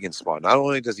ways big and small. Not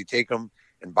only does he take him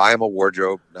and buy him a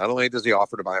wardrobe, not only does he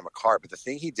offer to buy him a car, but the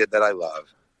thing he did that I love,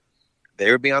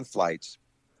 they would be on flights.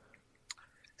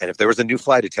 And if there was a new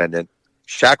flight attendant,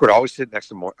 Shaq would always sit next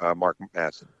to Mark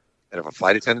Madsen. And if a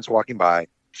flight attendant's walking by,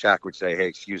 Shaq would say, hey,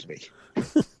 excuse me,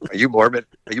 are you Mormon?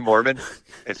 Are you Mormon?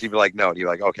 And she'd be like, no. And he'd be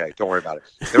like, okay, don't worry about it.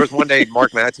 There was one day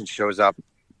Mark Madsen shows up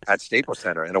at Staples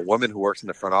Center, and a woman who works in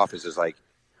the front office is like,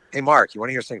 hey, Mark, you want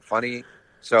to hear something funny?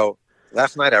 So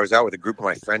last night I was out with a group of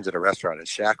my friends at a restaurant, and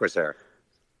Shaq was there.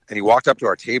 And he walked up to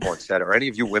our table and said, are any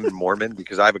of you women Mormon?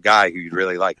 Because I have a guy who you'd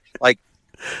really like.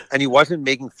 And he wasn't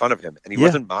making fun of him, and he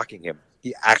wasn't mocking him.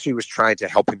 He actually was trying to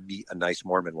help him meet a nice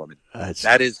Mormon woman.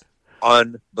 That is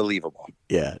unbelievable.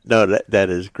 Yeah, no, that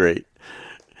is great.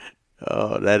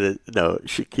 Oh,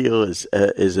 Shaquille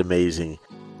is amazing.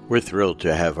 We're thrilled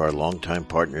to have our longtime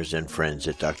partners and friends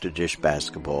at Dr. Dish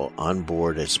Basketball on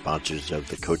board as sponsors of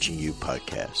the Coaching You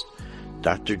podcast.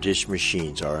 Dr. Dish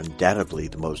machines are undoubtedly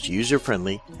the most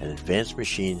user-friendly and advanced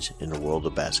machines in the world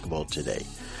of basketball today.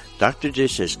 Dr.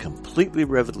 Dish has completely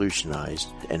revolutionized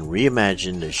and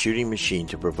reimagined the shooting machine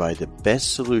to provide the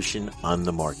best solution on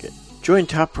the market. Join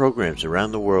top programs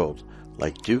around the world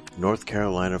like Duke, North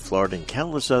Carolina, Florida, and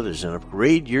countless others and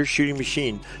upgrade your shooting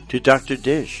machine to Dr.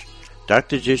 Dish.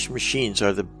 Dr. Dish machines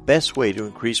are the best way to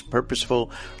increase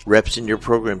purposeful reps in your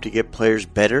program to get players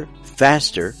better,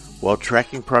 faster, while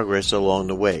tracking progress along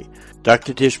the way.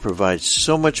 Dr. Dish provides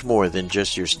so much more than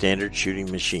just your standard shooting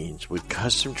machines with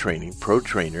custom training, pro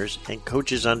trainers, and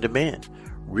coaches on demand,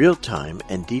 real-time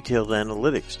and detailed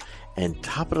analytics, and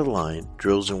top-of-the-line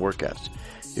drills and workouts.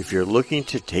 If you're looking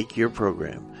to take your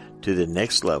program to the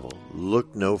next level,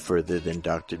 look no further than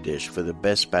Dr. Dish for the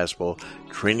best basketball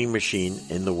training machine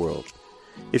in the world.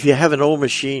 If you have an old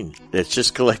machine that's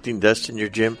just collecting dust in your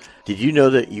gym, did you know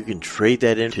that you can trade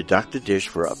that in to Dr. Dish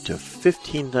for up to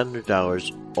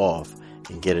 $1,500 off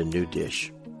and get a new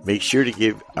dish? Make sure to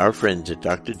give our friends at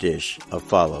Dr. Dish a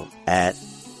follow at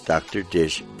Dr.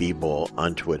 Dish B-Ball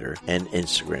on Twitter and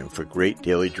Instagram for great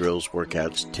daily drills,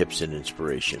 workouts, tips, and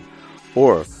inspiration.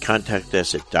 Or contact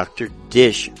us at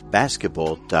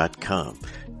drdishbasketball.com.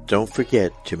 Don't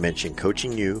forget to mention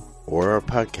Coaching You or our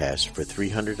podcast for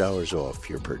 $300 off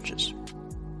your purchase.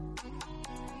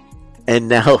 And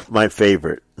now my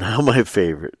favorite,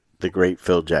 the great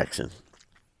Phil Jackson.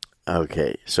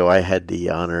 Okay, so I had the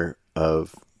honor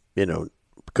of,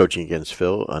 coaching against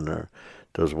Phil on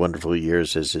those wonderful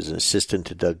years as his assistant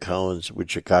to Doug Collins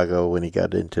with Chicago when he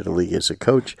got into the league as a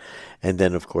coach, and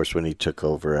then of course when he took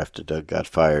over after Doug got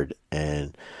fired,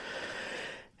 and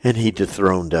he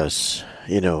dethroned us,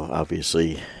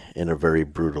 obviously in a very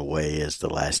brutal way, as The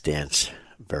Last Dance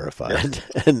verified.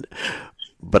 and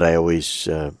But I always,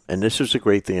 and this was a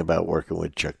great thing about working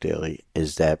with Chuck Daly,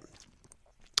 is that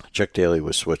Chuck Daly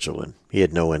was Switzerland. He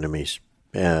had no enemies.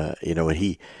 And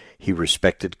he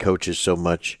respected coaches so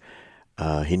much.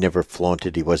 He never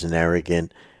flaunted. He wasn't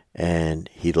arrogant, and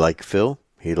he liked Phil.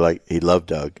 He loved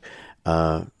Doug,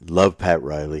 loved Pat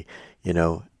Riley.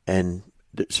 And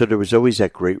so there was always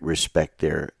that great respect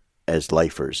there as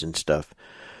lifers and stuff.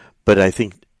 But I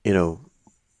think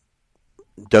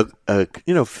Doug,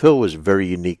 Phil was a very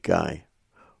unique guy.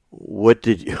 What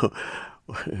did you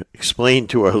explain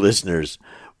to our listeners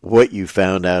what you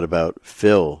found out about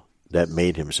Phil that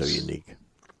made him so unique?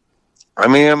 I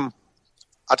mean,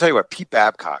 I'll tell you what, Pete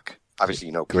Babcock,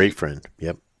 obviously, great Pete, friend.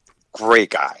 Yep. Great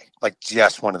guy. Like,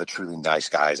 just one of the truly nice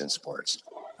guys in sports.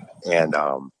 And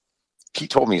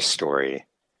Pete told me a story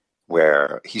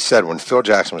where he said when Phil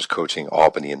Jackson was coaching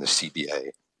Albany in the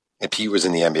CBA, and Pete was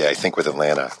in the NBA, I think with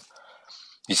Atlanta,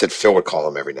 he said Phil would call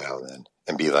him every now and then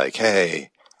and be like, hey,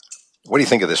 what do you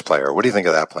think of this player? What do you think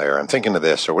of that player? I'm thinking of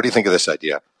this, or what do you think of this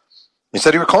idea? He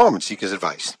said he would call him and seek his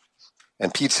advice.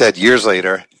 And Pete said years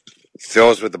later,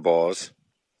 Phil's with the Bulls,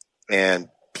 and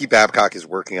Pete Babcock is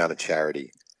working on a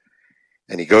charity.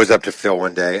 And he goes up to Phil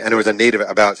one day, and it was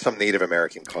about some Native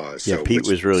American cause. Yeah, so, Pete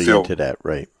was really into that,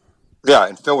 right? Yeah,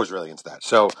 and Phil was really into that.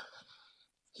 So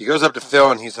he goes up to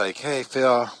Phil, and he's like, hey,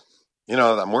 Phil,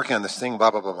 I'm working on this thing,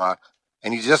 blah, blah, blah, blah.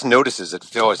 And he just notices that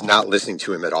Phil is not listening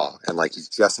to him at all, and like he's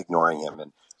just ignoring him.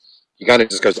 And he kind of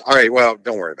just goes, all right, well,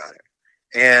 don't worry about it.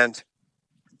 And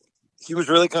he was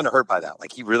really kind of hurt by that.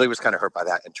 Like, he really was kind of hurt by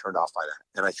that and turned off by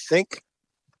that. And I think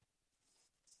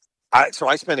I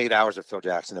spent 8 hours with Phil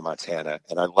Jackson in Montana,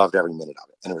 and I loved every minute of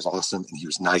it. And it was awesome, and he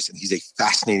was nice, and he's a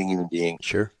fascinating human being.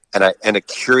 Sure. And a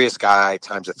curious guy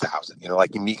times 1,000.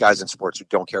 Like, you meet guys in sports who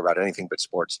don't care about anything but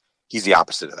sports. He's the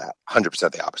opposite of that,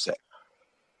 100% the opposite.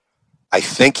 I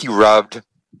think he rubbed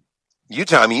you,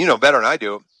 Tommy, you know better than I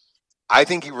do. I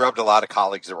think he rubbed a lot of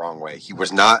colleagues the wrong way. He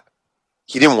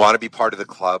didn't want to be part of the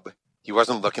club. He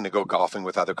wasn't looking to go golfing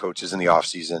with other coaches in the off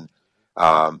season.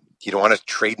 He didn't want to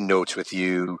trade notes with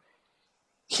you.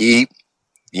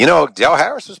 Dale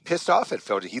Harris was pissed off at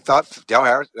Phil. He thought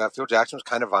Phil Jackson was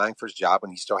kind of vying for his job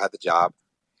when he still had the job.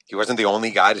 He wasn't the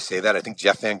only guy to say that. I think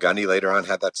Jeff Van Gundy later on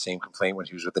had that same complaint when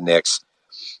he was with the Knicks.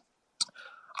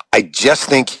 I just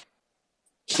think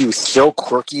he was so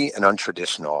quirky and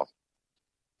untraditional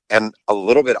and a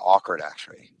little bit awkward,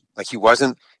 actually. Like, he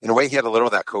wasn't, in a way, he had a little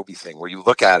of that Kobe thing where you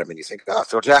look at him and you think, oh,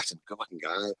 Phil Jackson, good looking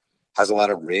guy, has a lot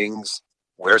of rings,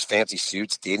 wears fancy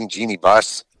suits, dating Jeannie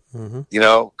Buss,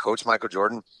 Coach Michael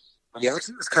Jordan. He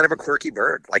actually was kind of a quirky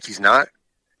bird. Like, he's not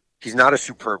a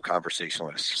superb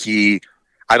conversationalist.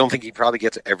 I don't think he probably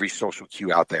gets every social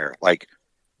cue out there. Like,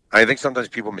 I think sometimes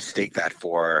people mistake that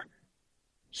for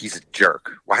he's a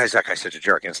jerk. Why is that guy such a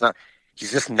jerk? And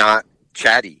he's just not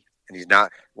chatty. And he's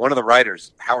not one of the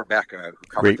writers, Howard Beck, who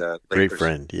covered the Lakers. Great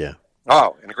friend, yeah.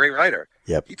 Oh, and a great writer.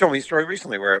 Yep. He told me a story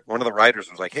recently where one of the writers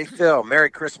was like, hey, Phil, Merry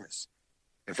Christmas.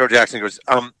 And Phil Jackson goes,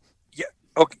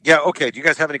 okay. Do you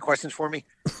guys have any questions for me?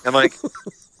 And like,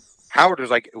 Howard was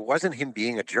like, it wasn't him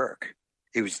being a jerk.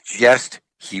 It was just,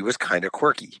 he was kind of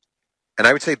quirky. And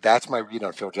I would say that's my read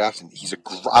on Phil Jackson. He's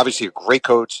obviously a great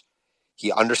coach.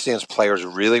 He understands players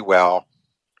really well.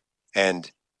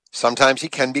 And sometimes he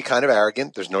can be kind of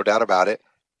arrogant. There's no doubt about it.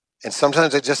 And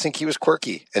sometimes I just think he was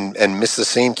quirky and missed the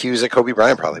same cues that Kobe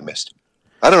Bryant probably missed.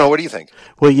 I don't know. What do you think?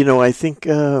 Well, I think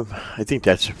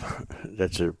that's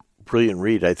a brilliant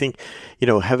read. I think,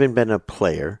 having been a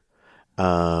player,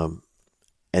 and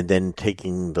then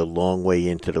taking the long way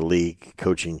into the league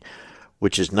coaching,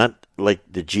 which is not like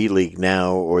the G League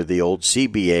now or the old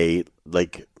CBA.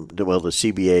 The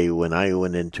CBA when I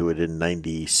went into it in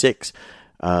 '96,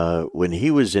 when he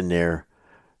was in there,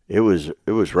 it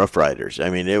was Rough Riders. I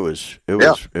mean, it was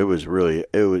really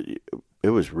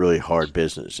hard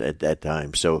business at that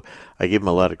time. So I give him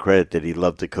a lot of credit that he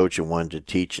loved to coach and wanted to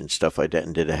teach and stuff like that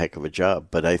and did a heck of a job.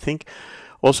 But I think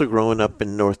also growing up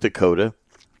in North Dakota,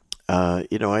 I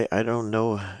don't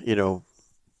know,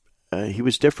 he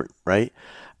was different, right?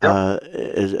 Yep.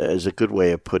 As a good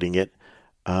way of putting it,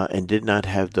 and did not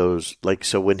have those,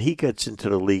 so when he gets into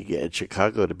the league at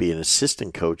Chicago to be an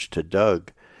assistant coach to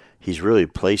Doug, he's really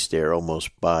placed there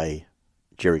almost by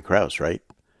Jerry Krause, right?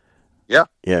 Yeah.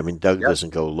 Yeah, I mean Doug Yeah. doesn't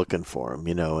go looking for him,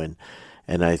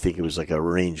 and I think it was like a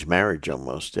arranged marriage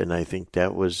almost, and I think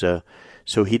that was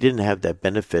so he didn't have that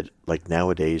benefit like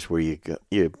nowadays where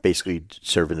you basically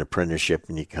serve an apprenticeship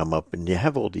and you come up and you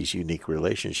have all these unique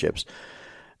relationships.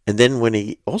 And then when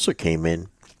he also came in,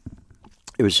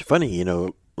 it was funny,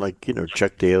 like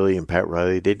Chuck Daly and Pat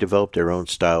Riley, they developed their own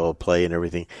style of play and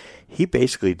everything. He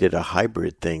basically did a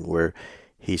hybrid thing where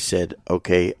he said,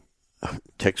 "Okay,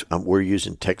 we're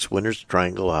using Tex Winter's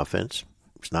triangle offense.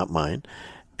 It's not mine,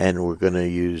 and we're going to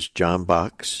use John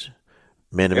Bach's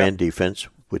Yeah. man-to-man defense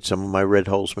with some of my Red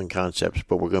Holzman concepts,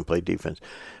 but we're going to play defense."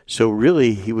 So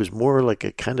really, he was more like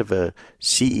a kind of a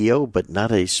CEO, but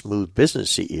not a smooth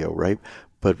business CEO, right?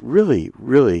 But really,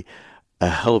 really a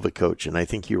hell of a coach. And I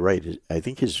think you're right. I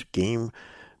think his game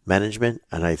management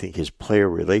and I think his player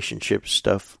relationship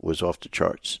stuff was off the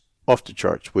charts. Off the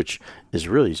charts, which is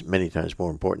really many times more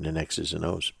important than X's and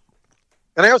O's.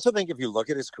 And I also think if you look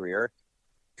at his career,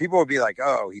 people would be like,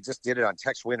 "Oh, he just did it on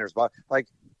Tex Winter's." But like,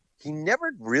 he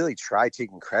never really tried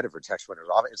taking credit for Tex Winter's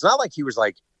offense. It's not like he was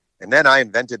like, "And then I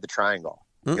invented the triangle."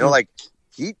 Mm-mm. Like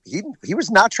he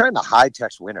was not trying to hide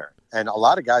Tex Winter, and a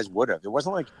lot of guys would have. It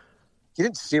wasn't like he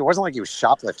didn't see. It wasn't like he was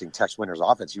shoplifting Tex Winter's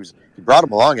offense. He brought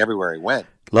him along everywhere he went.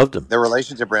 Loved him. Their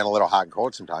relationship ran a little hot and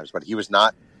cold sometimes, but he was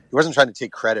not. He wasn't trying to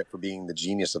take credit for being the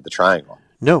genius of the triangle.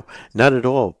 No, not at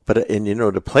all. But and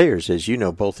the players, as you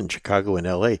know, both in Chicago and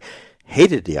L.A.,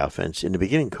 hated the offense in the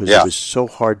beginning because it was so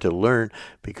hard to learn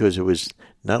because it was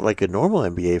not like a normal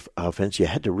NBA offense. You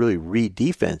had to really read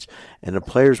defense, and the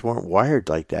players weren't wired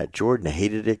like that. Jordan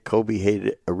hated it. Kobe hated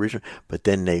it originally, but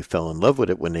then they fell in love with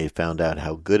it when they found out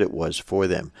how good it was for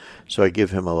them. So I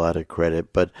give him a lot of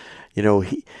credit. But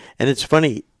and it's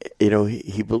funny, he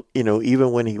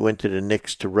even when he went to the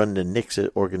Knicks to run the Knicks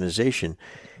organization,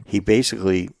 he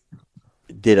basically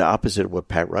did opposite of what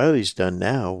Pat Riley's done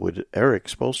now with Eric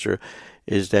Spoelstra,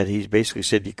 is that he's basically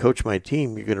said, "You coach my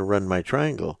team, you're going to run my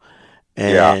triangle,"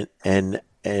 and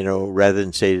rather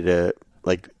than say to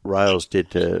like Riles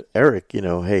did to Eric,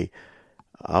 "Hey,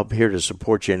 I'm here to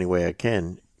support you any way I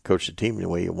can, coach the team the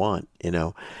way you want," and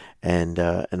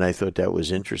I thought that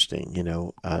was interesting,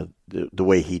 the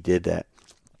way he did that.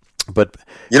 But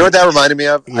you know what that reminded me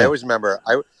of? Yeah. I always remember.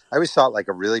 I always thought like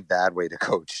a really bad way to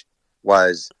coach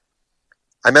was.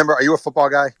 I remember. Are you a football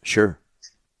guy? Sure.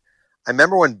 I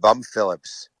remember when Bum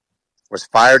Phillips was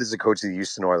fired as the coach of the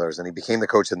Houston Oilers, and he became the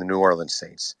coach of the New Orleans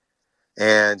Saints.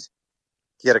 And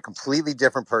he had a completely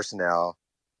different personnel.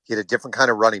 He had a different kind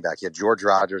of running back. He had George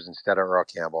Rogers instead of Earl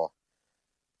Campbell.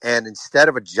 And instead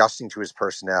of adjusting to his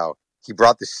personnel, he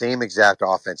brought the same exact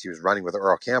offense he was running with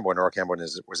Earl Campbell, and Earl Campbell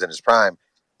was in his prime,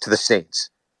 to the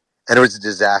Saints. And it was a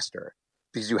disaster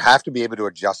because you have to be able to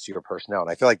adjust to your personnel.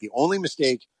 And I feel like the only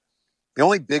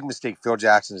big mistake Phil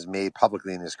Jackson has made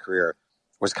publicly in his career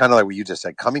was kind of like what you just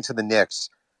said, coming to the Knicks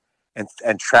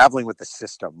and traveling with the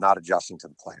system, not adjusting to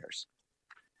the players.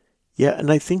 Yeah,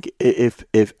 and I think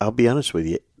if I'll be honest with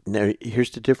you, now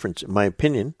here's the difference. In my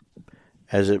opinion,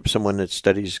 as someone that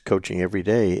studies coaching every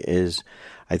day, is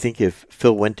I think if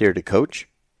Phil went there to coach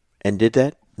and did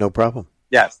that, no problem.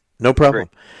 Yes. No problem.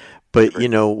 Agree. But,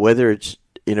 Agree. whether it's,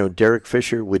 Derek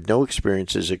Fisher with no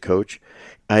experience as a coach,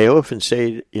 I often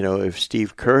say, if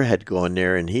Steve Kerr had gone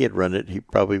there and he had run it, he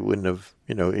probably wouldn't have,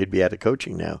 he'd be out of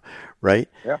coaching now, right?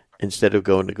 Yeah. Instead of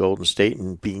going to Golden State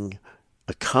and being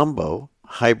a combo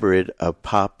hybrid of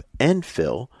Pop and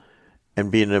Phil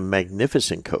and being a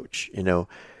magnificent coach,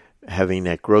 having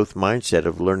that growth mindset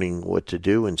of learning what to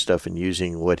do and stuff and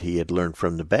using what he had learned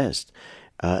from the best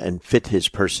and fit his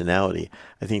personality.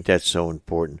 I think that's so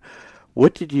important.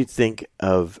 What did you think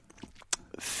of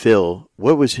Phil?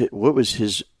 What was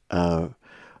his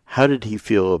how did he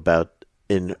feel about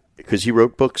because he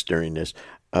wrote books during this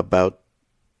about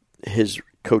his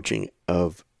coaching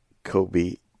of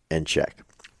Kobe and Shaq?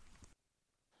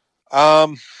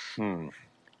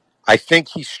 I think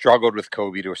he struggled with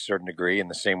Kobe to a certain degree in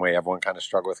the same way everyone kind of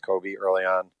struggled with Kobe early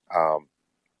on.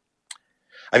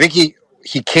 I think he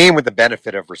came with the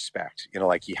benefit of respect.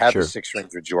 Like he had Sure. the 6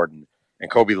 rings with Jordan, and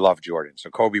Kobe loved Jordan. So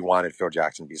Kobe wanted Phil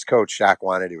Jackson to be his coach. Shaq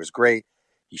wanted. It was great.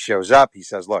 He shows up. He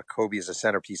says, "Look, Kobe is a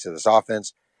centerpiece of this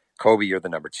offense. Kobe, you're the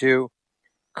number 2."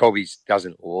 Kobe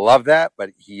doesn't love that,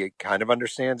 but he kind of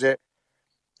understands it.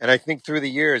 And I think through the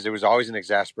years, it was always an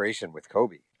exasperation with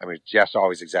Kobe. I mean, just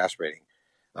always exasperating.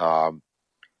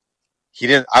 He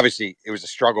didn't, obviously, it was a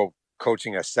struggle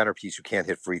coaching a centerpiece who can't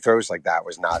hit free throws. Like that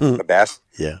was not the best.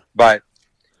 Yeah. But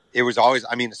it was always,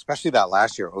 especially that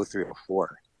last year, 03,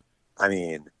 04.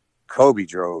 Kobe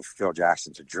drove Phil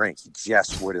Jackson to drink. He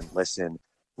just wouldn't listen,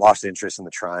 lost interest in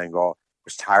the triangle,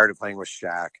 was tired of playing with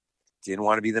Shaq. didn't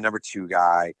want to be the number 2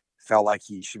 guy, felt like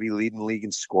he should be leading the league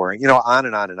in scoring, on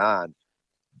and on and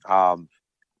on.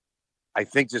 I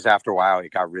think just after a while,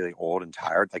 it got really old and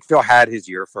tired. Like Phil had his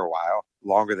year for a while,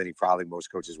 longer than probably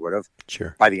most coaches would have.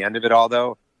 Sure. By the end of it all,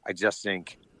 though, I just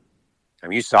think,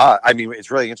 you saw it.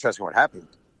 It's really interesting what happened.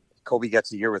 Kobe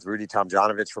gets a year with Rudy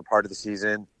Tomjanovich for part of the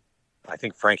season. I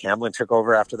think Frank Hamlin took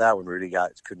over after that when Rudy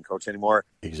couldn't coach anymore.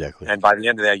 Exactly. And by the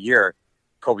end of that year,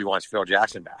 Kobe wants Phil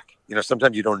Jackson back.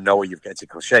 Sometimes you don't know what you've got. It's a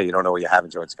cliche. You don't know what you have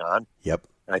until it's gone. Yep.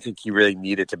 And I think he really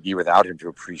needed to be without him to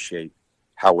appreciate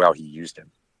how well he used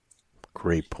him.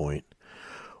 Great point.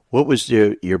 What was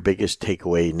your biggest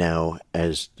takeaway now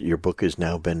as your book has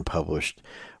now been published?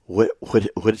 What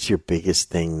is your biggest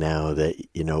thing now that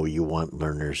you want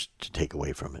learners to take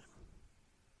away from it?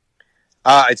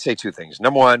 I'd say 2 things.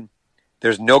 Number one,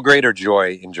 there's no greater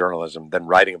joy in journalism than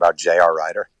writing about J.R.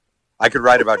 Ryder. I could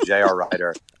write about J.R.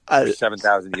 Ryder for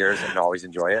 7,000 years and always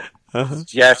enjoy it. Uh-huh.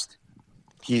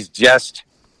 He's just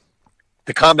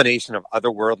the combination of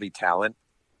otherworldly talent,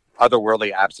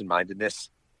 otherworldly absent-mindedness,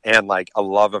 and like a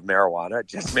love of marijuana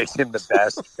just makes him the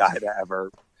best guy to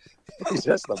ever. He's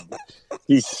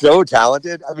so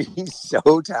talented. He's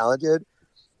so talented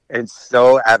and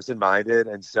so absent-minded.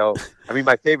 And so,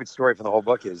 my favorite story from the whole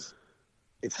book is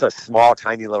it's a small,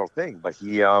 tiny little thing, but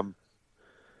he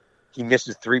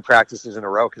misses 3 practices in a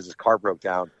row because his car broke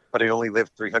down, but he only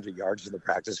lived 300 yards from the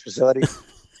practice facility.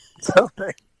 So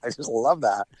I just love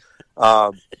that.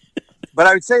 But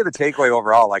I would say the takeaway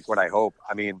overall, like what I hope,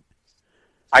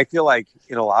 I feel like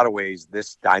in a lot of ways,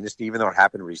 this dynasty, even though it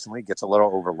happened recently, gets a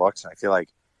little overlooked. I feel like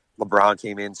LeBron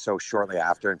came in so shortly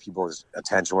after and people's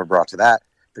attention were brought to that.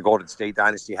 The Golden State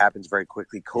dynasty happens very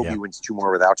quickly. Kobe wins 2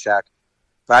 more without Shaq.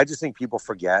 But I just think people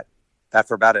forget that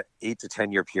for about an 8 to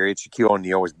 10 year period, Shaquille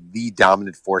O'Neal was the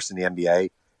dominant force in the NBA,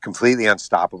 completely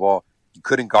unstoppable. You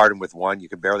couldn't guard him with 1. You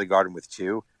could barely guard him with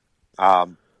 2.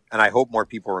 And I hope more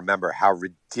people remember how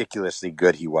ridiculously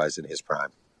good he was in his prime.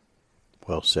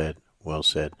 Well said. Well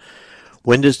said.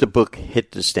 When does the book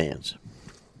hit the stands?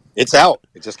 It's out.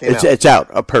 It just came out. It's out.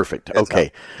 Oh, perfect. It's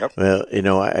okay. Yep.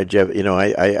 Well, Jeff,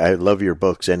 I love your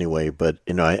books anyway, but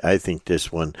I think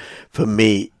this one, for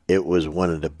me, it was one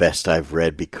of the best I've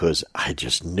read because I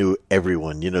just knew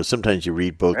everyone. Sometimes you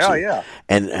read books,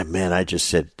 and man, I just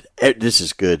said, "This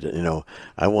is good."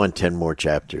 I want 10 more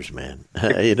chapters, man.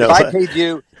 If I paid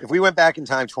you, if we went back in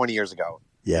time 20 years ago,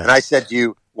 and I said to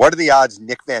you, what are the odds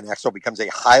Nick Van Exel becomes a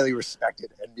highly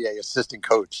respected NBA assistant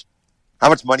coach? How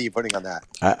much money are you putting on that?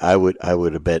 I would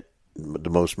have bet the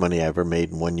most money I ever made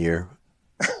in 1 year,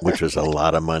 which was a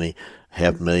lot of money,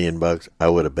 $500,000. I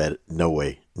would have bet no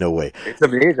way. It's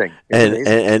amazing.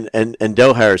 And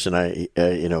Del Harris and I,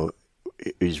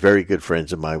 he's very good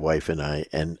friends of my wife and I,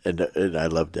 and I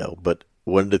love Del. But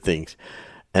one of the things,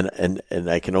 and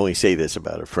I can only say this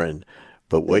about a friend,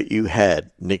 but what you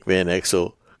had, Nick Van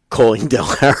Exel calling Del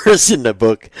Harris in the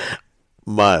book,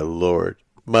 my Lord.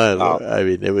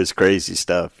 It was crazy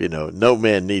stuff. No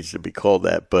man needs to be called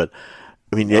that, but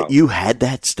you had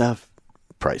that stuff.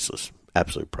 Priceless,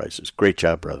 absolutely priceless. Great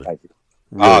job, brother. Thank you.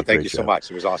 Really thank you so much.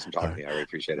 It was awesome talking to you. I really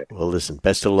appreciate it. Well, listen,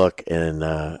 best of luck and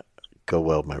go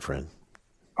well, my friend.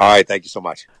 All right, thank you so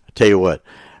much. I'll tell you what,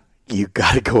 you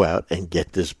got to go out and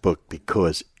get this book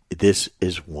because this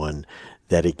is one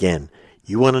that, again,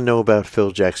 you want to know about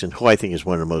Phil Jackson, who I think is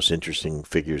one of the most interesting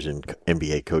figures in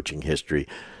NBA coaching history.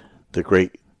 The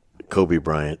great Kobe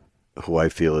Bryant, who I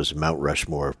feel is Mount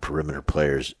Rushmore of perimeter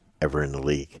players ever in the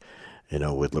league,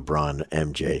 with LeBron,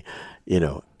 MJ,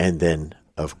 and then,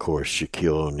 of course,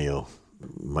 Shaquille O'Neal,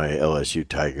 my LSU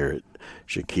Tiger.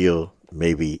 Shaquille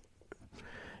maybe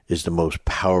is the most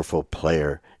powerful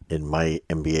player in my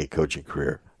NBA coaching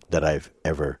career that I've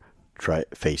ever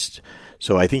faced.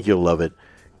 So I think you'll love it.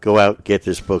 Go out, get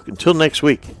this book. Until next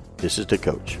week, this is the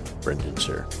coach, Brendan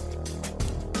Suhr.